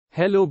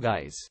Hello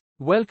guys.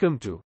 Welcome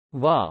to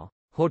Wow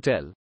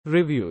Hotel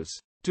Reviews.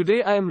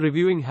 Today I am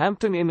reviewing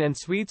Hampton Inn and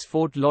Suites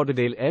Fort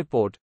Lauderdale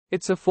Airport.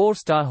 It's a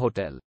 4-star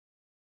hotel.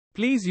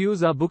 Please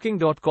use our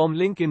booking.com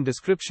link in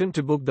description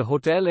to book the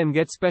hotel and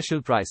get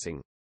special pricing.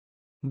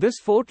 This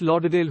Fort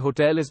Lauderdale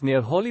hotel is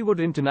near Hollywood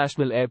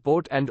International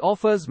Airport and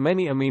offers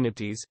many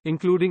amenities,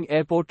 including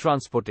airport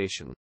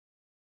transportation.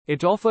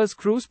 It offers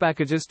cruise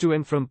packages to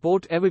and from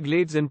Port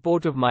Everglades and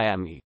Port of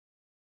Miami.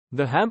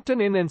 The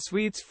Hampton Inn and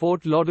Suites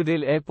Fort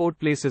Lauderdale Airport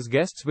places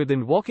guests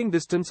within walking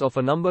distance of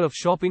a number of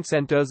shopping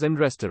centers and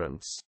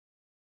restaurants.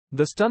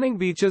 The stunning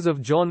beaches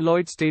of John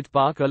Lloyd State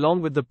Park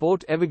along with the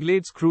Port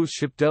Everglades cruise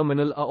ship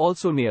terminal are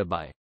also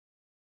nearby.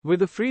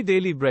 With a free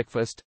daily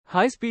breakfast,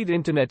 high-speed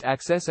internet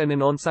access and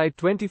an on-site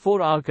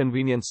 24-hour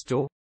convenience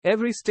store,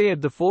 every stay at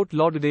the Fort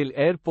Lauderdale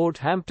Airport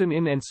Hampton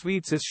Inn and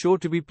Suites is sure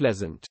to be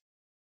pleasant.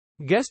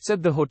 Guests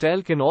at the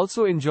hotel can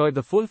also enjoy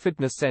the full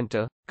fitness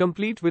center,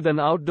 complete with an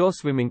outdoor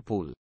swimming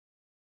pool.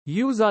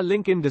 Use our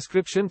link in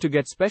description to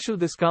get special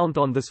discount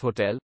on this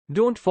hotel.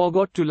 Don't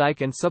forget to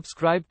like and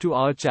subscribe to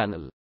our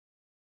channel.